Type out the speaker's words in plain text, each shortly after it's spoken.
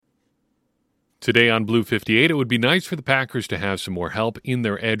Today on Blue 58, it would be nice for the Packers to have some more help in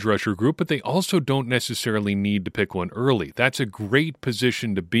their edge rusher group, but they also don't necessarily need to pick one early. That's a great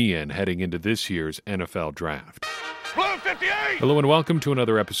position to be in heading into this year's NFL Draft. Blue 58! Hello and welcome to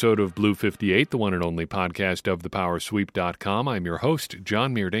another episode of Blue 58, the one and only podcast of thepowersweep.com. I'm your host,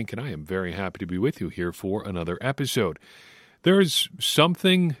 John Meerdink, and I am very happy to be with you here for another episode. There's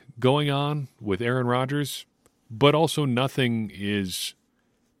something going on with Aaron Rodgers, but also nothing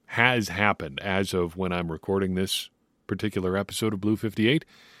has happened as of when I'm recording this particular episode of Blue 58.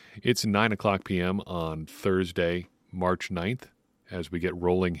 It's 9 o'clock p.m. on Thursday, March 9th, as we get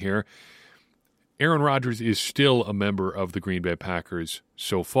rolling here. Aaron Rodgers is still a member of the Green Bay Packers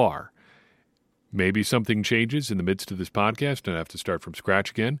so far. Maybe something changes in the midst of this podcast and I have to start from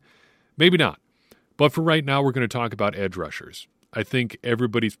scratch again. Maybe not. But for right now, we're going to talk about edge rushers. I think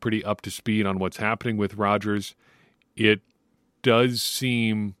everybody's pretty up to speed on what's happening with Rodgers. It does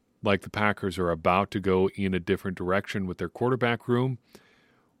seem like the Packers are about to go in a different direction with their quarterback room.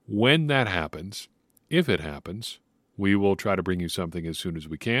 When that happens, if it happens, we will try to bring you something as soon as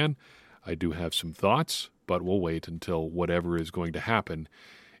we can. I do have some thoughts, but we'll wait until whatever is going to happen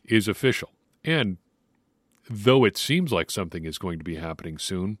is official. And though it seems like something is going to be happening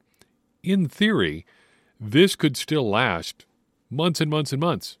soon, in theory, this could still last months and months and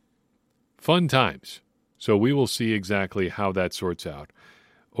months. Fun times. So we will see exactly how that sorts out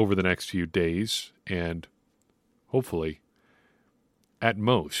over the next few days and hopefully, at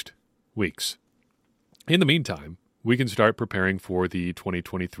most, weeks. In the meantime, we can start preparing for the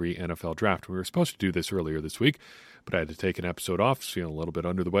 2023 NFL Draft. We were supposed to do this earlier this week, but I had to take an episode off, feeling a little bit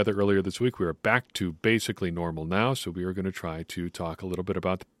under the weather earlier this week. We are back to basically normal now, so we are going to try to talk a little bit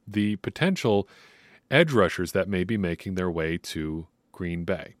about the potential edge rushers that may be making their way to Green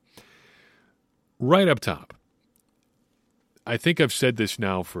Bay. Right up top, I think I've said this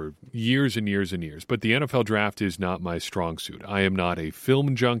now for years and years and years, but the NFL Draft is not my strong suit. I am not a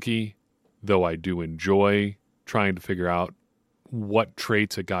film junkie, though I do enjoy trying to figure out what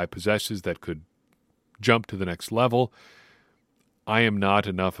traits a guy possesses that could jump to the next level. I am not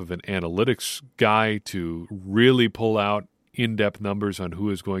enough of an analytics guy to really pull out in-depth numbers on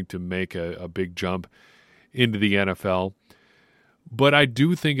who is going to make a big jump into the NFL. But I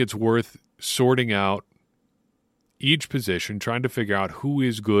do think it's worth sorting out each position, trying to figure out who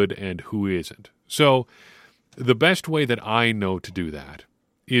is good and who isn't. So the best way that I know to do that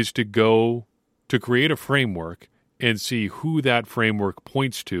is to go to create a framework and see who that framework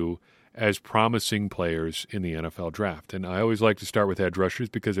points to as promising players in the NFL Draft. And I always like to start with edge rushers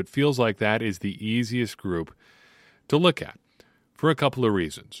because it feels like that is the easiest group to look at for a couple of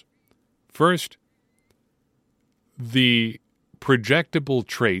reasons. First, the projectable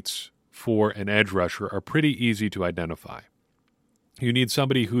traits for an edge rusher are pretty easy to identify. You need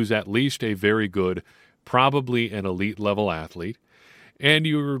somebody who's at least a very good, probably an elite level athlete, and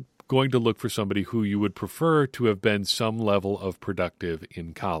you're going to look for somebody who you would prefer to have been some level of productive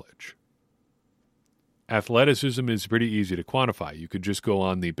in college. Athleticism is pretty easy to quantify. You could just go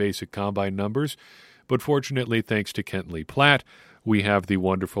on the basic combine numbers, but fortunately, thanks to Kent Lee Platt, we have the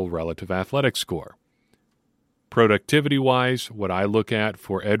wonderful relative athletic score. Productivity-wise, what I look at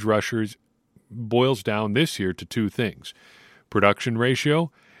for edge rushers boils down this year to two things: production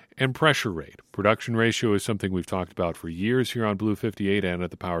ratio and pressure rate. Production ratio is something we've talked about for years here on Blue 58 and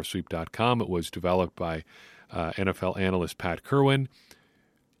at thepowersweep.com. It was developed by NFL analyst Pat Kerwin.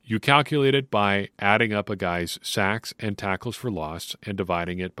 You calculate it by adding up a guy's sacks and tackles for loss and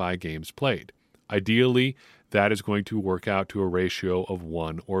dividing it by games played. Ideally, that is going to work out to a ratio of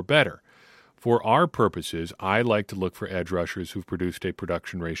 1 or better. For our purposes, I like to look for edge rushers who've produced a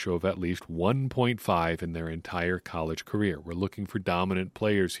production ratio of at least 1.5 in their entire college career. We're looking for dominant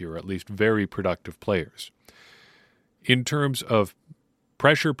players here, at least very productive players. In terms of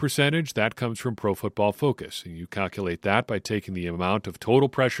pressure percentage, that comes from Pro Football Focus. And you calculate that by taking the amount of total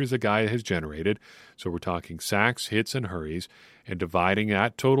pressures a guy has generated, so we're talking sacks, hits, and hurries, and dividing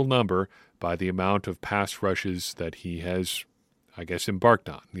that total number by the amount of pass rushes that he has embarked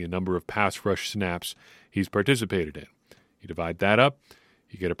on, the number of pass rush snaps he's participated in. You divide that up,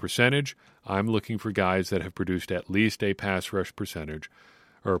 you get a percentage. I'm looking for guys that have produced at least a pass rush percentage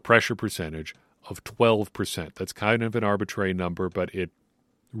or a pressure percentage of 12%. That's kind of an arbitrary number, but it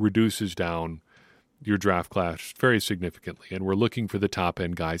reduces down your draft class very significantly. And we're looking for the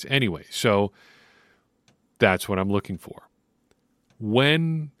top-end guys anyway. So that's what I'm looking for.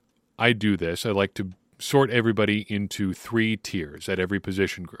 When I do this, I like to sort everybody into 3 tiers at every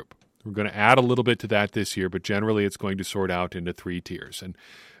position group. We're going to add a little bit to that this year, but generally it's going to sort out into 3 tiers. And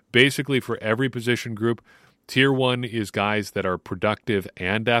basically for every position group, tier 1 is guys that are productive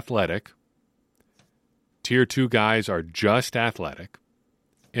and athletic. Tier 2 guys are just athletic,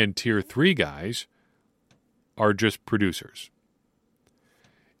 and Tier 3 guys are just producers.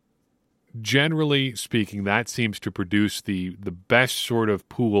 Generally speaking, that seems to produce the best sort of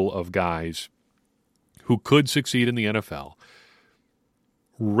pool of guys who could succeed in the NFL,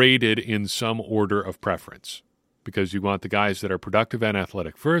 rated in some order of preference, because you want the guys that are productive and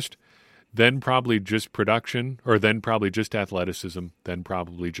athletic first, then probably just production, or then probably just athleticism, then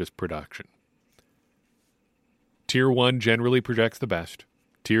probably just production. Tier 1 generally projects the best.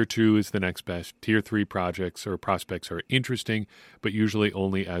 Tier 2 is the next best. Tier 3 projects or prospects are interesting, but usually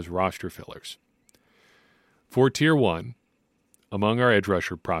only as roster fillers. For Tier 1, among our edge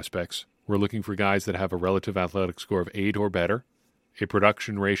rusher prospects, we're looking for guys that have a relative athletic score of 8 or better, a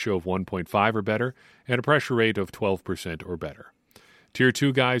production ratio of 1.5 or better, and a pressure rate of 12% or better. Tier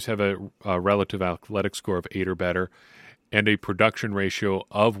 2 guys have a relative athletic score of 8 or better, and a production ratio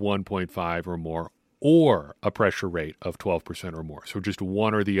of 1.5 or more, or a pressure rate of 12% or more. So just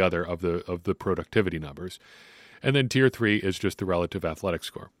one or the other of the productivity numbers. And then Tier 3 is just the relative athletic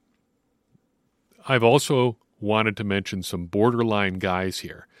score. I've also wanted to mention some borderline guys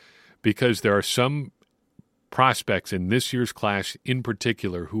here, because there are some prospects in this year's class in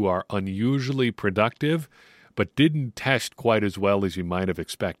particular who are unusually productive but didn't test quite as well as you might have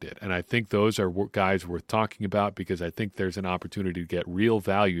expected. And I think those are guys worth talking about, because I think there's an opportunity to get real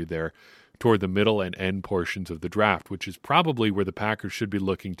value there toward the middle and end portions of the draft, which is probably where the Packers should be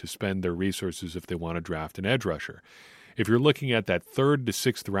looking to spend their resources if they want to draft an edge rusher. If you're looking at that 3rd to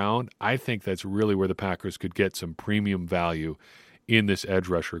 6th round, I think that's really where the Packers could get some premium value in this edge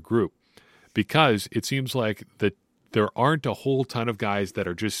rusher group, because it seems like that there aren't a whole ton of guys that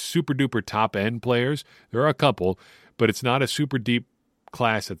are just super duper top end players. There are a couple, but it's not a super deep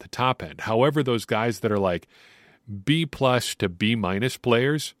class at the top end. However, those guys that are like B+ to B-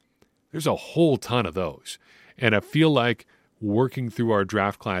 players, there's a whole ton of those. And I feel like working through our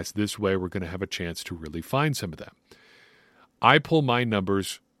draft class this way, we're going to have a chance to really find some of them. I pull my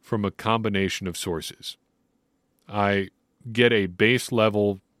numbers from a combination of sources. I get a base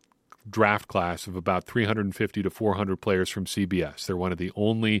level draft class of about 350 to 400 players from CBS. They're one of the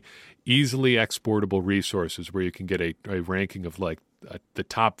only easily exportable resources where you can get a ranking of like the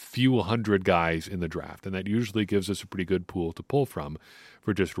top few hundred guys in the draft. And that usually gives us a pretty good pool to pull from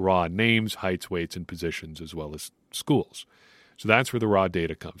for just raw names, heights, weights, and positions, as well as schools. So that's where the raw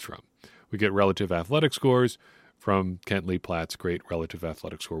data comes from. We get relative athletic scores from Kent Lee Platt's great relative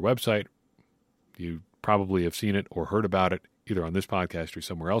athletic score website. You probably have seen it or heard about it either on this podcast or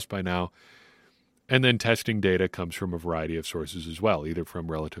somewhere else by now. And then testing data comes from a variety of sources as well, either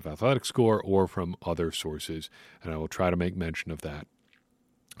from relative athletic score or from other sources. And I will try to make mention of that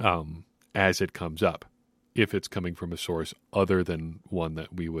as it comes up, if it's coming from a source other than one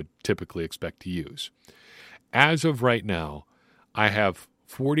that we would typically expect to use. As of right now, I have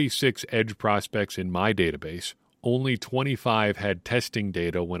 46 edge prospects in my database. Only 25 had testing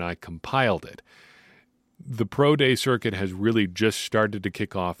data when I compiled it. The Pro Day circuit has really just started to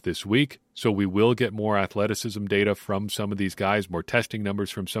kick off this week, so we will get more athleticism data from some of these guys, more testing numbers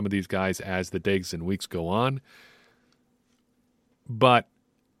from some of these guys as the days and weeks go on. But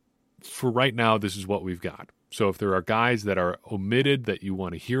for right now, this is what we've got. So if there are guys that are omitted that you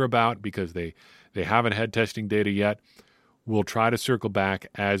want to hear about because they haven't had testing data yet, we'll try to circle back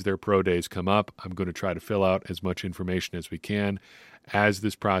as their pro days come up. I'm going to try to fill out as much information as we can as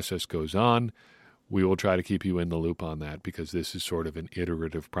this process goes on. We will try to keep you in the loop on that, because this is sort of an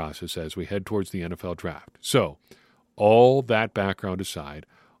iterative process as we head towards the NFL draft. So all that background aside,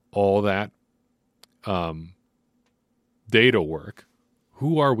 all that data work,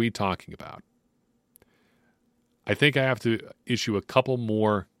 who are we talking about? I think I have to issue a couple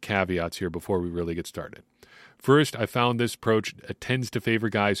more caveats here before we really get started. First, I found this approach tends to favor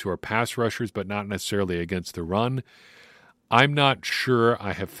guys who are pass rushers, but not necessarily against the run. I'm not sure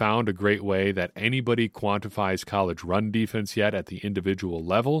I have found a great way that anybody quantifies college run defense yet at the individual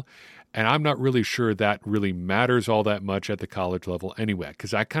level, and I'm not really sure that really matters all that much at the college level anyway,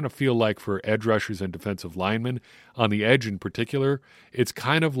 because I kind of feel like for edge rushers and defensive linemen, on the edge in particular, it's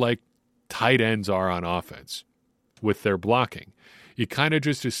kind of like tight ends are on offense with their blocking. You kind of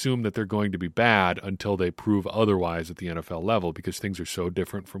just assume that they're going to be bad until they prove otherwise at the NFL level, because things are so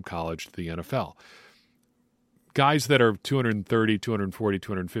different from college to the NFL. Guys that are 230, 240,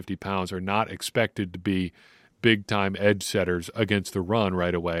 250 pounds are not expected to be big-time edge setters against the run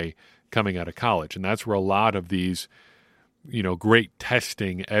right away coming out of college. And that's where a lot of these, great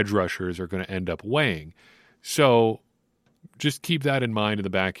testing edge rushers are going to end up weighing. So just keep that in mind in the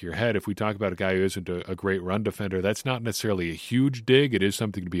back of your head. If we talk about a guy who isn't a great run defender, that's not necessarily a huge dig. It is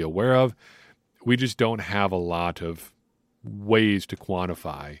something to be aware of. we just don't have a lot of ways to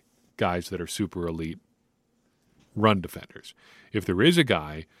quantify guys that are super elite run defenders. If there is a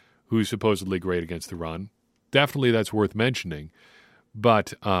guy who's supposedly great against the run, definitely that's worth mentioning.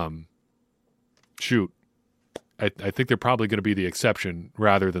 But, I think they're probably going to be the exception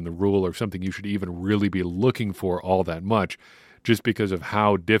rather than the rule, or something you should even really be looking for all that much, just because of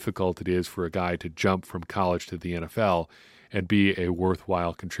how difficult it is for a guy to jump from college to the NFL and be a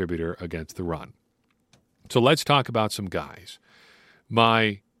worthwhile contributor against the run. So let's talk about some guys.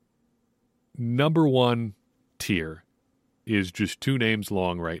 My number one tier is just two names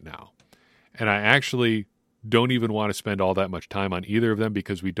long right now. And I actually don't even want to spend all that much time on either of them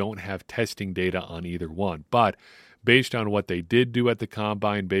because we don't have testing data on either one. But based on what they did do at the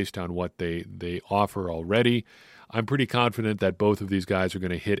Combine, based on what they offer already, I'm pretty confident that both of these guys are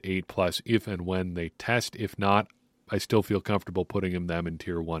going to hit 8+ if and when they test. If not, I still feel comfortable putting them in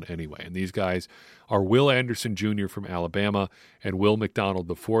Tier 1 anyway. And these guys are Will Anderson Jr. from Alabama and Will McDonald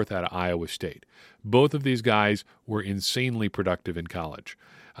IV out of Iowa State. Both of these guys were insanely productive in college.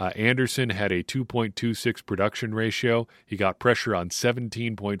 Anderson had a 2.26 production ratio. He got pressure on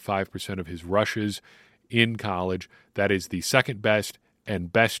 17.5% of his rushes in college. That is the second best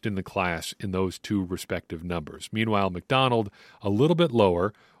and best in the class in those two respective numbers. Meanwhile, McDonald, a little bit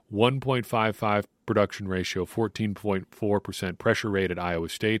lower, 1.55 production ratio, 14.4% pressure rate at Iowa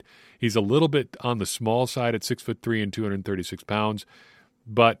State. He's a little bit on the small side at 6'3" and 236 pounds,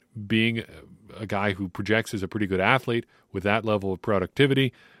 but being a guy who projects as a pretty good athlete with that level of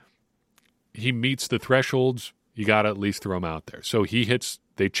productivity, he meets the thresholds. You got to at least throw him out there. So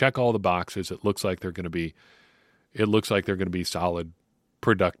they check all the boxes. It looks like they're going to be solid,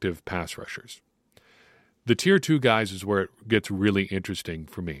 productive pass rushers. The Tier 2 guys is where it gets really interesting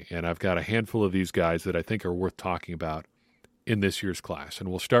for me, and I've got a handful of these guys that I think are worth talking about in this year's class. And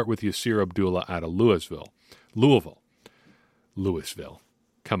we'll start with Yasir Abdullah out of Louisville.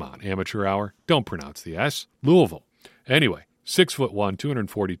 Come on, amateur hour. Don't pronounce the S. Louisville. Anyway, 6'1",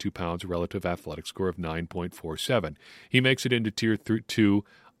 242 pounds, relative athletic score of 9.47. He makes it into Tier 2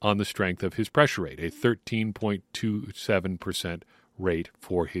 on the strength of his pressure rate, a 13.27% rate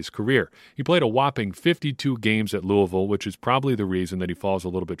for his career. He played a whopping 52 games at Louisville, which is probably the reason that he falls a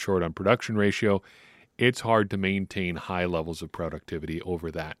little bit short on production ratio. It's hard to maintain high levels of productivity over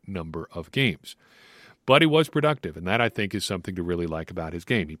that number of games. But he was productive, and that I think is something to really like about his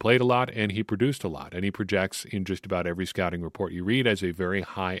game. He played a lot, and he produced a lot, and he projects in just about every scouting report you read as a very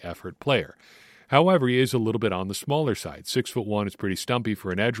high-effort player. However, he is a little bit on the smaller side. 6'1" is pretty stumpy for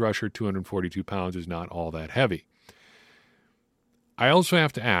an edge rusher. 242 pounds is not all that heavy. I also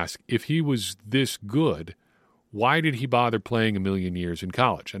have to ask, if he was this good, why did he bother playing a million years in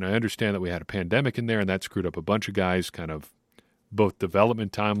college? And I understand that we had a pandemic in there, and that screwed up a bunch of guys' kind of both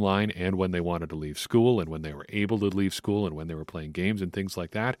development timeline and when they wanted to leave school and when they were able to leave school and when they were playing games and things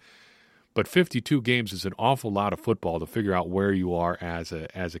like that. But 52 games is an awful lot of football to figure out where you are as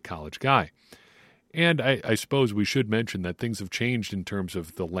a college guy. And I suppose we should mention that things have changed in terms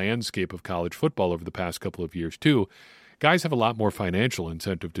of the landscape of college football over the past couple of years, too. Guys have a lot more financial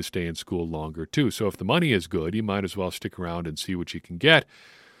incentive to stay in school longer, too. So if the money is good, you might as well stick around and see what you can get.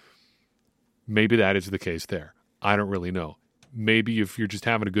 Maybe that is the case there. I don't really know. Maybe if you're just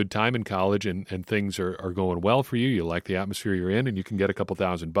having a good time in college and things are going well for you, you like the atmosphere you're in, and you can get a couple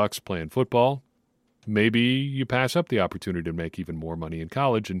 $1,000 playing football, maybe you pass up the opportunity to make even more money in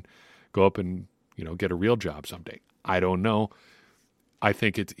college and go up and get a real job someday. I don't know. I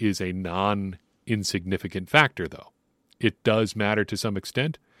think it is a non-insignificant factor, though. It does matter to some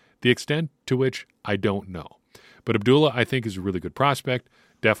extent, the extent to which I don't know. But Abdullah, I think, is a really good prospect,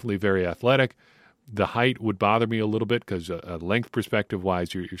 definitely very athletic. The height would bother me a little bit because length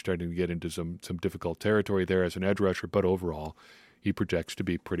perspective-wise, you're starting to get into some difficult territory there as an edge rusher, but overall, he projects to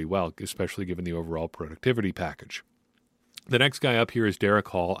be pretty well, especially given the overall productivity package. The next guy up here is Derek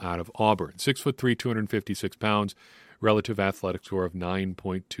Hall out of Auburn, 6'3", 256 pounds, relative athletic score of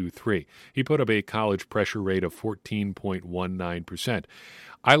 9.23. He put up a college pressure rate of 14.19%.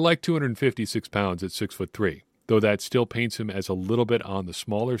 I like 256 pounds at 6'3", though that still paints him as a little bit on the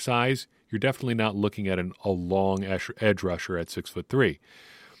smaller size. You're definitely not looking at a long edge rusher at 6'3".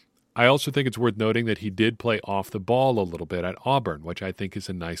 I also think it's worth noting that he did play off the ball a little bit at Auburn, which I think is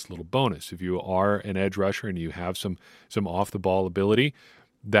a nice little bonus. If you are an edge rusher and you have some off-the-ball ability,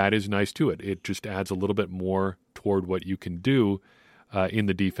 that is nice to it. It just adds a little bit more toward what you can do in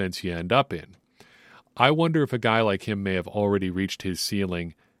the defense you end up in. I wonder if a guy like him may have already reached his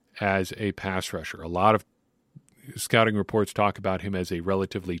ceiling as a pass rusher. A lot of scouting reports talk about him as a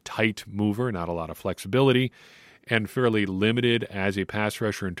relatively tight mover, not a lot of flexibility. and fairly limited as a pass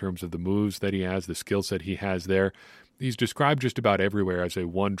rusher in terms of the moves that he has, the skill set he has there. He's described just about everywhere as a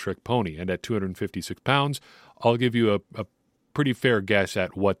one-trick pony, and at 256 pounds, I'll give you a pretty fair guess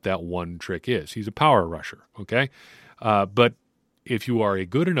at what that one trick is. He's a power rusher, okay? But if you are a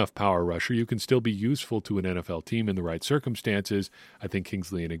good enough power rusher, you can still be useful to an NFL team in the right circumstances. I think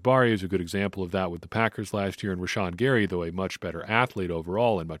Kingsley Enagbare is a good example of that with the Packers last year, and Rashawn Gary, though a much better athlete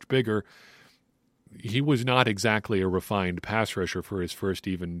overall and much bigger, he was not exactly a refined pass rusher for his first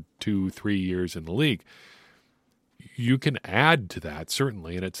even 2-3 years in the league. You can add to that,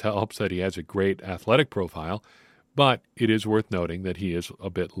 certainly, and it helps that he has a great athletic profile, but it is worth noting that he is a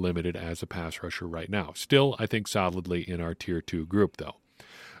bit limited as a pass rusher right now. Still, I think solidly in our Tier 2 group, though.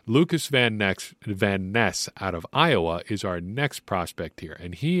 Lucas Van Ness out of Iowa is our next prospect here,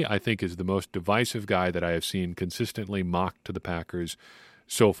 and he, I think, is the most divisive guy that I have seen consistently mocked to the Packers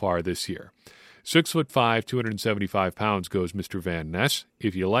so far this year. 6'5", 275 pounds goes Mr. Van Ness.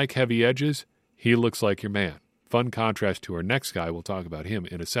 If you like heavy edges, he looks like your man. Fun contrast to our next guy. We'll talk about him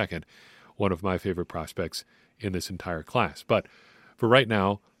in a second. One of my favorite prospects in this entire class. But for right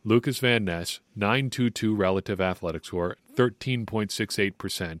now, Lucas Van Ness, 9.22 relative athletic score,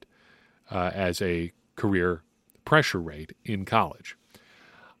 13.68% as a career pressure rate in college.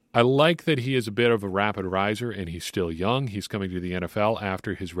 I like that he is a bit of a rapid riser, and he's still young. He's coming to the NFL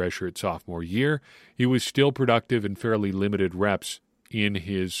after his redshirt sophomore year. He was still productive in fairly limited reps in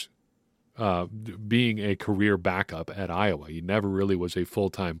his being a career backup at Iowa. He never really was a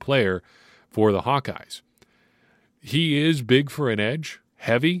full-time player for the Hawkeyes. He is big for an edge,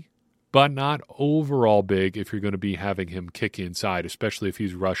 heavy, but not overall big if you're going to be having him kick inside, especially if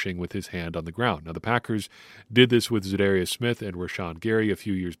he's rushing with his hand on the ground. Now, the Packers did this with Za'Darius Smith and Rashawn Gary a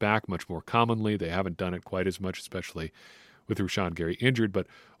few years back, much more commonly. They haven't done it quite as much, especially with Rashawn Gary injured, but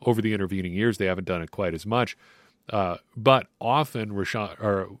over the intervening years, they haven't done it quite as much. But often,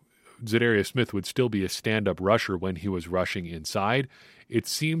 Za'Darius Smith would still be a stand-up rusher when he was rushing inside. It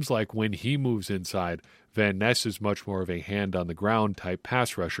seems like when he moves inside, Van Ness is much more of a hand-on-the-ground type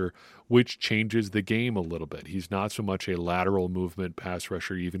pass rusher, which changes the game a little bit. He's not so much a lateral movement pass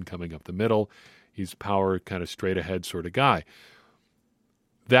rusher, even coming up the middle. He's power, kind of straight-ahead sort of guy.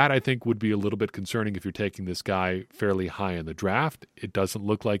 That, I think, would be a little bit concerning if you're taking this guy fairly high in the draft. It doesn't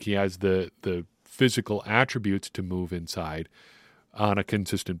look like he has the physical attributes to move inside on a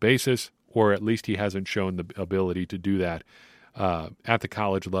consistent basis, or at least he hasn't shown the ability to do that at the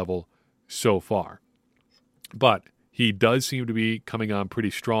college level so far. But he does seem to be coming on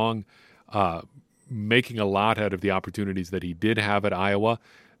pretty strong, making a lot out of the opportunities that he did have at Iowa.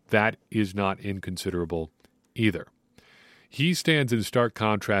 That is not inconsiderable either. He stands in stark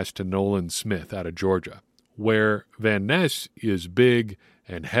contrast to Nolan Smith out of Georgia, where Van Ness is big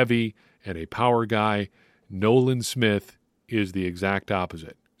and heavy and a power guy. Nolan Smith is the exact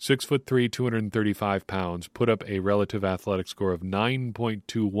opposite. 6'3", 235 pounds, put up a relative athletic score of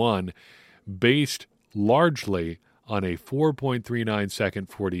 9.21, based largely on a 4.39 second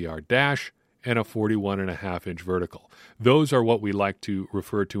 40-yard dash and a 41.5-inch vertical. Those are what we like to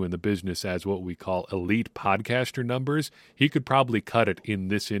refer to in the business as what we call elite podcaster numbers. He could probably cut it in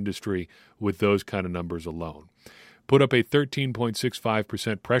this industry with those kind of numbers alone. Put up a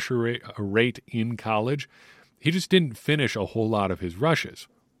 13.65% pressure rate in college. He just didn't finish a whole lot of his rushes.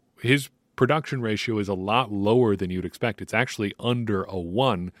 His production ratio is a lot lower than you'd expect. It's actually under a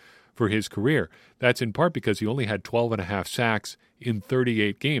 1 for his career. That's in part because he only had 12.5 sacks in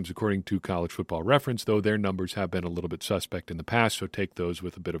 38 games, according to College Football Reference, though their numbers have been a little bit suspect in the past, so take those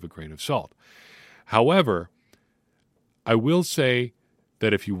with a bit of a grain of salt. However, I will say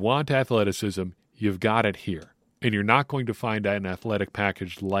that if you want athleticism, you've got it here. And you're not going to find an athletic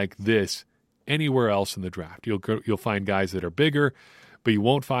package like this anywhere else in the draft. You'll find guys that are bigger, but you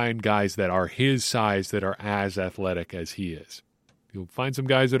won't find guys that are his size that are as athletic as he is. You'll find some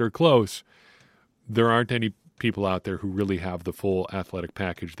guys that are close. There aren't any people out there who really have the full athletic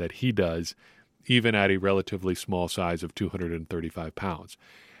package that he does, even at a relatively small size of 235 pounds.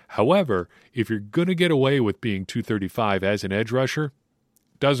 However, if you're going to get away with being 235 as an edge rusher,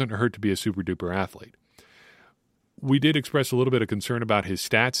 it doesn't hurt to be a super-duper athlete. We did express a little bit of concern about his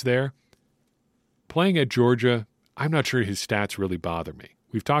stats there. Playing at Georgia, I'm not sure his stats really bother me.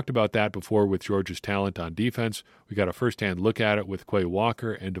 We've talked about that before with Georgia's talent on defense. We got a first-hand look at it with Quay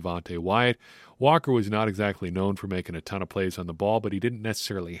Walker and Devontae Wyatt. Walker was not exactly known for making a ton of plays on the ball, but he didn't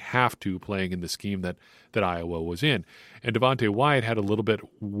necessarily have to playing in the scheme that Iowa was in. And Devontae Wyatt had a little bit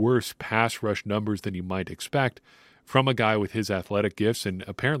worse pass rush numbers than you might expect from a guy with his athletic gifts and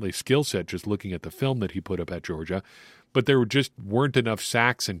apparently skill set, just looking at the film that he put up at Georgia. but there just weren't enough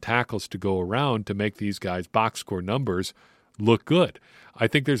sacks and tackles to go around to make these guys' box score numbers look good. I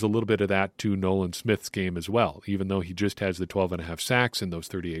think there's a little bit of that to Nolan Smith's game as well, even though he just has the 12.5 sacks in those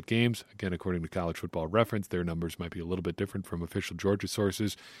 38 games. Again, according to College Football Reference, their numbers might be a little bit different from official Georgia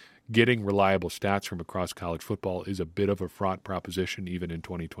sources. Getting reliable stats from across college football is a bit of a fraught proposition even in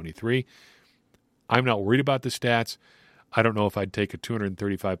 2023. I'm not worried about the stats. I don't know if I'd take a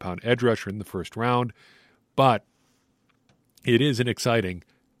 235-pound edge rusher in the first round, but it is an exciting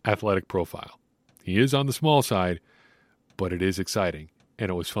athletic profile. He is on the small side, but it is exciting, and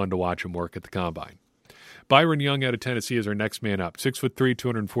it was fun to watch him work at the Combine. Byron Young out of Tennessee is our next man up. 6'3",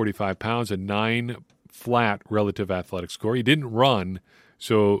 245 pounds, a 9 flat relative athletic score. He didn't run,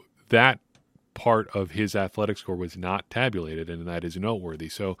 so that part of his athletic score was not tabulated, and that is noteworthy.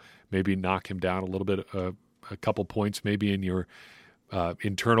 So maybe knock him down a little bit, a couple points maybe in your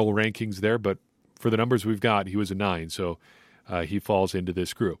internal rankings there, but for the numbers we've got, he was a 9, so he falls into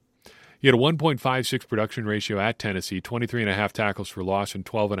this group. He had a 1.56 production ratio at Tennessee, 23.5 tackles for loss, and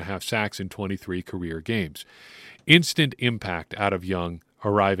 12.5 sacks in 23 career games. Instant impact out of Young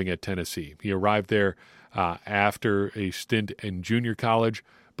arriving at Tennessee. He arrived there after a stint in junior college,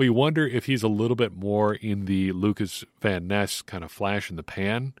 but you wonder if he's a little bit more in the Lucas Van Ness kind of flash in the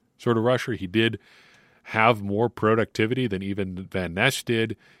pan sort of rusher. He did have more productivity than even Van Ness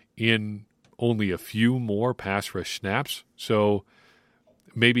did in only a few more pass rush snaps, so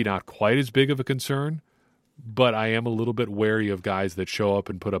maybe not quite as big of a concern, but I am a little bit wary of guys that show up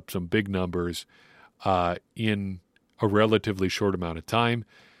and put up some big numbers in a relatively short amount of time.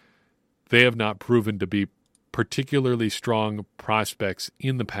 They have not proven to be particularly strong prospects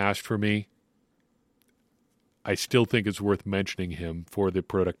in the past for me. I still think it's worth mentioning him for the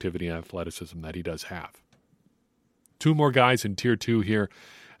productivity and athleticism that he does have. 2 more guys in Tier 2 here,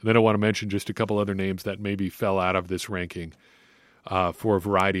 and then I want to mention just a couple other names that maybe fell out of this ranking for a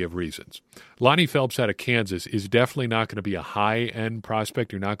variety of reasons. Lonnie Phelps out of Kansas is definitely not going to be a high-end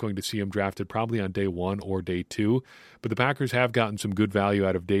prospect. You're not going to see him drafted probably on day 1 or day 2, but the Packers have gotten some good value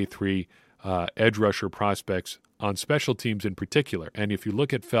out of day 3 edge rusher prospects on special teams in particular. And if you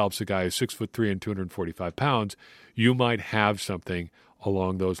look at Phelps, a guy who's 6'3" and 245 pounds, you might have something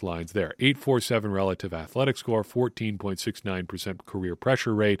along those lines there. 8.47 relative athletic score, 14.69% career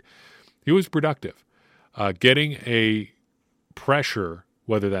pressure rate. He was productive. Getting a pressure,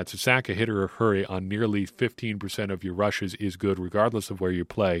 whether that's a sack, a hit, or a hurry, on nearly 15% of your rushes is good regardless of where you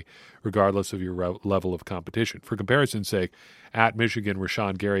play, regardless of your level of competition. For comparison's sake, at Michigan,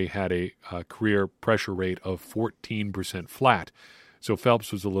 Rashawn Gary had a career pressure rate of 14% flat. So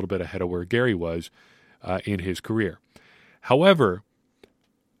Phelps was a little bit ahead of where Gary was in his career. However,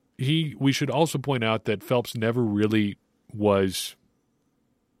 we should also point out that Phelps never really was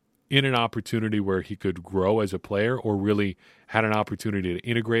in an opportunity where he could grow as a player or really had an opportunity to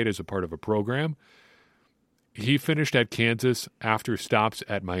integrate as a part of a program. He finished at Kansas after stops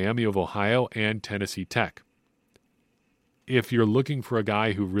at Miami of Ohio and Tennessee Tech. If you're looking for a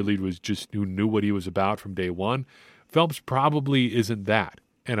guy who really who knew what he was about from day one, Phelps probably isn't that.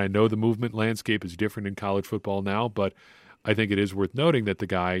 And I know the movement landscape is different in college football now, but I think it is worth noting that the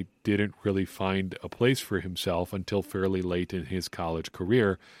guy didn't really find a place for himself until fairly late in his college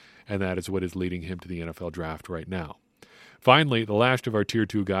career, and that is what is leading him to the NFL draft right now. Finally, the last of our Tier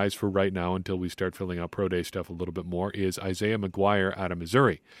 2 guys for right now until we start filling out Pro Day stuff a little bit more is Isaiah McGuire out of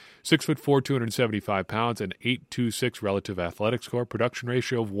Missouri. 6'4", 275 pounds, and 8.26 relative athletic score, production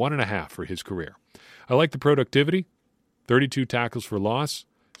ratio of 1.5 for his career. I like the productivity, 32 tackles for loss,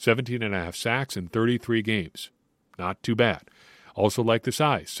 17.5 sacks in 33 games. Not too bad. Also like the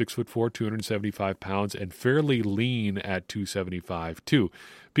size, 6'4", 275 pounds, and fairly lean at 275 too.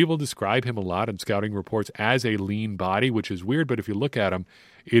 People describe him a lot in scouting reports as a lean body, which is weird, but if you look at him,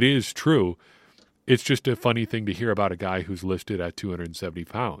 it is true. It's just a funny thing to hear about a guy who's listed at 270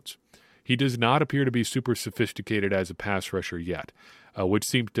 pounds. He does not appear to be super sophisticated as a pass rusher yet, which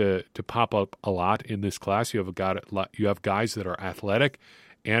seemed to pop up a lot in this class. You have guys that are athletic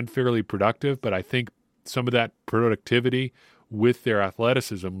and fairly productive, but I think some of that productivity with their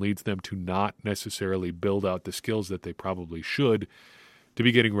athleticism leads them to not necessarily build out the skills that they probably should to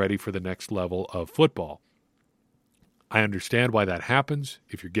be getting ready for the next level of football. I understand why that happens.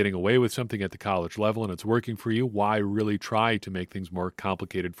 If you're getting away with something at the college level and it's working for you, why really try to make things more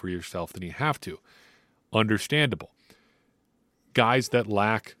complicated for yourself than you have to? Understandable. Guys that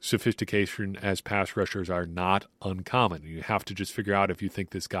lack sophistication as pass rushers are not uncommon. You have to just figure out if you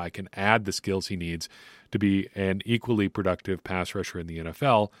think this guy can add the skills he needs to be an equally productive pass rusher in the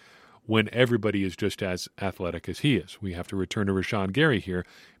NFL, when everybody is just as athletic as he is. We have to return to Rashawn Gary here.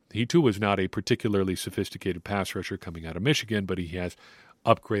 He, too, was not a particularly sophisticated pass rusher coming out of Michigan, but he has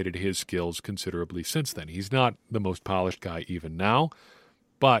upgraded his skills considerably since then. He's not the most polished guy even now,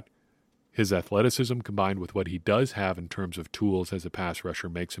 but his athleticism combined with what he does have in terms of tools as a pass rusher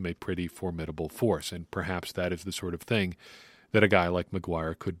makes him a pretty formidable force, and perhaps that is the sort of thing that a guy like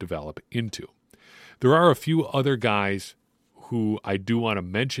McGuire could develop into. There are a few other guys who I do want to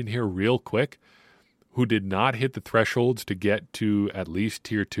mention here real quick who did not hit the thresholds to get to at least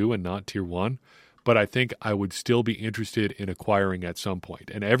Tier 2 and not Tier 1, but I think I would still be interested in acquiring at some point.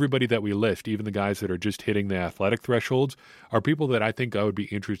 And everybody that we list, even the guys that are just hitting the athletic thresholds, are people that I think I would be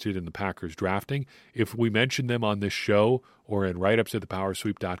interested in the Packers drafting. If we mention them on this show or in write-ups at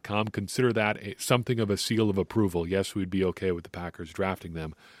thepowersweep.com, consider that something of a seal of approval. Yes, we'd be okay with the Packers drafting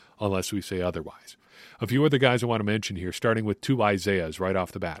them unless we say otherwise. A few other guys I want to mention here, starting with two Isaiahs right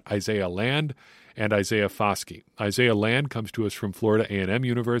off the bat, Isaiah Land and Isaiah Foskey. Isaiah Land comes to us from Florida A&M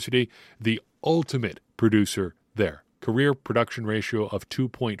University, the ultimate producer there. Career production ratio of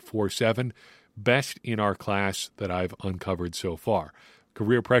 2.47, best in our class that I've uncovered so far.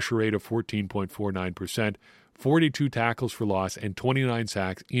 Career pressure rate of 14.49%, 42 tackles for loss, and 29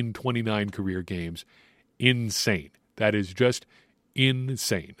 sacks in 29 career games. Insane. That is just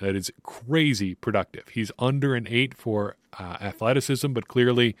insane. That is crazy productive. He's under an 8 for athleticism, but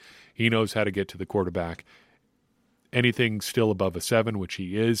clearly he knows how to get to the quarterback. Anything still above a 7, which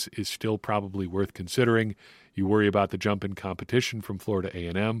he is still probably worth considering. You worry about the jump in competition from Florida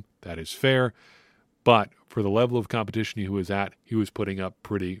A&M. That is fair. But for the level of competition he was at, he was putting up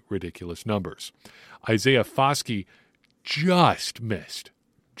pretty ridiculous numbers. Isaiah Foskey just missed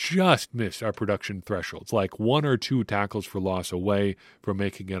our production thresholds, like 1 or 2 tackles for loss away from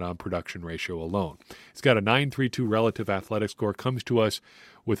making it on production ratio alone. He's got a 9.32 relative athletic score, comes to us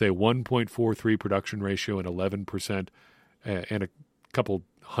with a 1.43 production ratio and 11% and a couple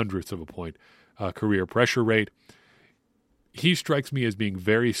hundredths of a point career pressure rate. He strikes me as being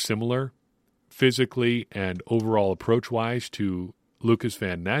very similar physically and overall approach-wise to Lucas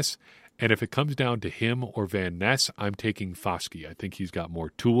Van Ness. And if it comes down to him or Van Ness, I'm taking Foskey. I think he's got more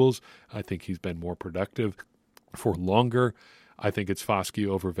tools. I think he's been more productive for longer. I think it's Foskey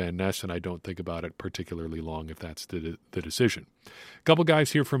over Van Ness, and I don't think about it particularly long if that's the decision. A couple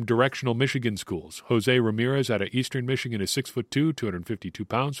guys here from directional Michigan schools. Jose Ramirez out of Eastern Michigan is 6'2", 252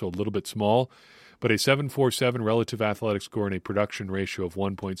 pounds, so a little bit small, but a 7.47 relative athletic score and a production ratio of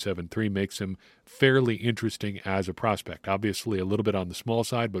 1.73 makes him fairly interesting as a prospect. Obviously a little bit on the small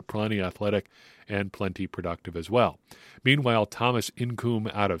side, but plenty athletic and plenty productive as well. Meanwhile, Thomas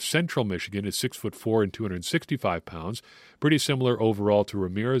Incoom out of Central Michigan is 6'4" and 265 pounds. Pretty similar overall to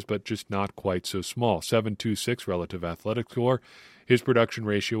Ramirez, but just not quite so small. 7.26 relative athletic score. His production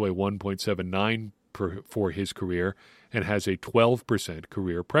ratio, a 1.79 for his career, and has a 12%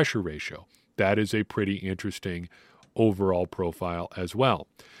 career pressure ratio. That is a pretty interesting overall profile as well.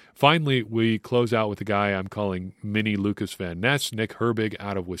 Finally, we close out with a guy I'm calling mini Lucas Van Ness, Nick Herbig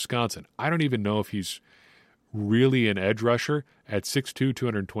out of Wisconsin. I don't even know if he's really an edge rusher. At 6'2",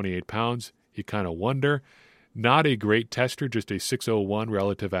 228 pounds, you kind of wonder. Not a great tester, just a 6.01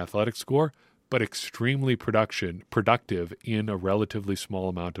 relative athletic score, but extremely productive in a relatively small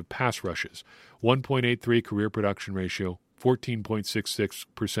amount of pass rushes. 1.83 career production ratio,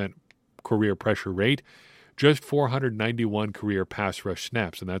 14.66% career pressure rate, just 491 career pass rush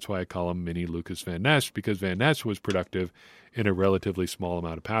snaps, and that's why I call him mini Lucas Van Ness, because Van Ness was productive in a relatively small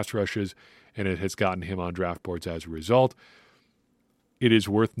amount of pass rushes, and it has gotten him on draft boards as a result. It is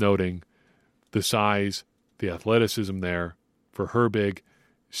worth noting the size, the athleticism there for Herbig.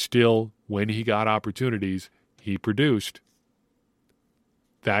 Still, when he got opportunities, he produced.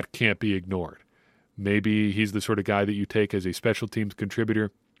 That can't be ignored. Maybe he's the sort of guy that you take as a special teams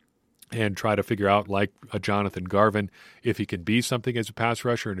contributor and try to figure out, like a Jonathan Garvin, if he can be something as a pass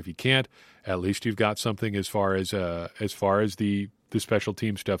rusher, and if he can't, at least you've got something as far as the special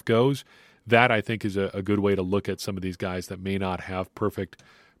team stuff goes. That, I think, is a good way to look at some of these guys that may not have perfect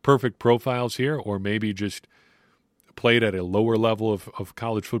profiles here, or maybe just played at a lower level of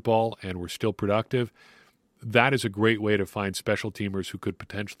college football and were still productive. That is a great way to find special teamers who could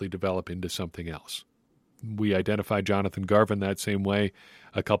potentially develop into something else. We identified Jonathan Garvin that same way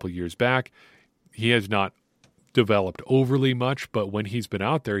a couple years back. He has not developed overly much, but when he's been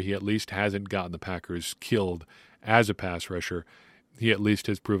out there, he at least hasn't gotten the Packers killed as a pass rusher. He at least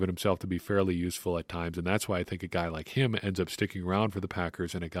has proven himself to be fairly useful at times, and that's why I think a guy like him ends up sticking around for the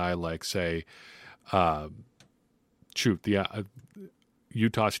Packers, and a guy like, say, the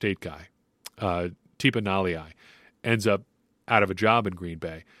Utah State guy, Tipa Naliai, ends up out of a job in Green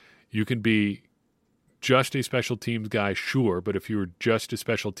Bay. You can be just a special teams guy, sure, but if you're just a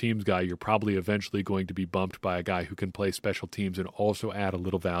special teams guy, you're probably eventually going to be bumped by a guy who can play special teams and also add a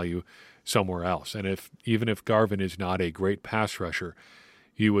little value somewhere else. And even if Garvin is not a great pass rusher,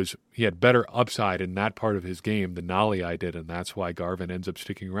 he had better upside in that part of his game than Naliai did, and that's why Garvin ends up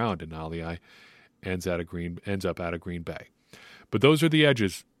sticking around and Naliai ends up out of Green Bay. But those are the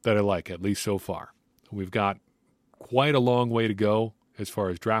edges that I like, at least so far. We've got quite a long way to go as far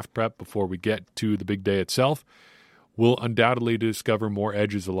as draft prep before we get to the big day itself. We'll undoubtedly discover more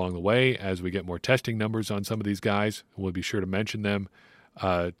edges along the way as we get more testing numbers on some of these guys. We'll be sure to mention them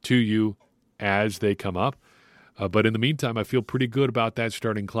to you as they come up. But in the meantime, I feel pretty good about that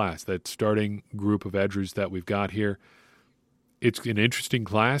starting class, that starting group of edges that we've got here. It's an interesting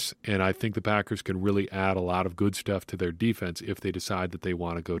class, and I think the Packers can really add a lot of good stuff to their defense if they decide that they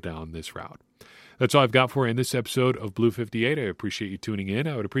want to go down this route. That's all I've got for you in this episode of Blue 58. I appreciate you tuning in.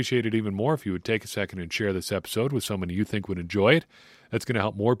 I would appreciate it even more if you would take a second and share this episode with someone you think would enjoy it. That's going to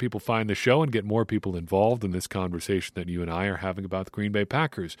help more people find the show and get more people involved in this conversation that you and I are having about the Green Bay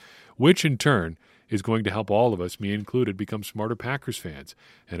Packers, which in turn is going to help all of us, me included, become smarter Packers fans.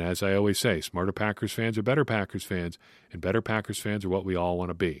 And as I always say, smarter Packers fans are better Packers fans, and better Packers fans are what we all want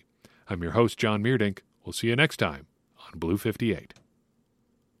to be. I'm your host, John Meerdink. We'll see you next time on Blue 58.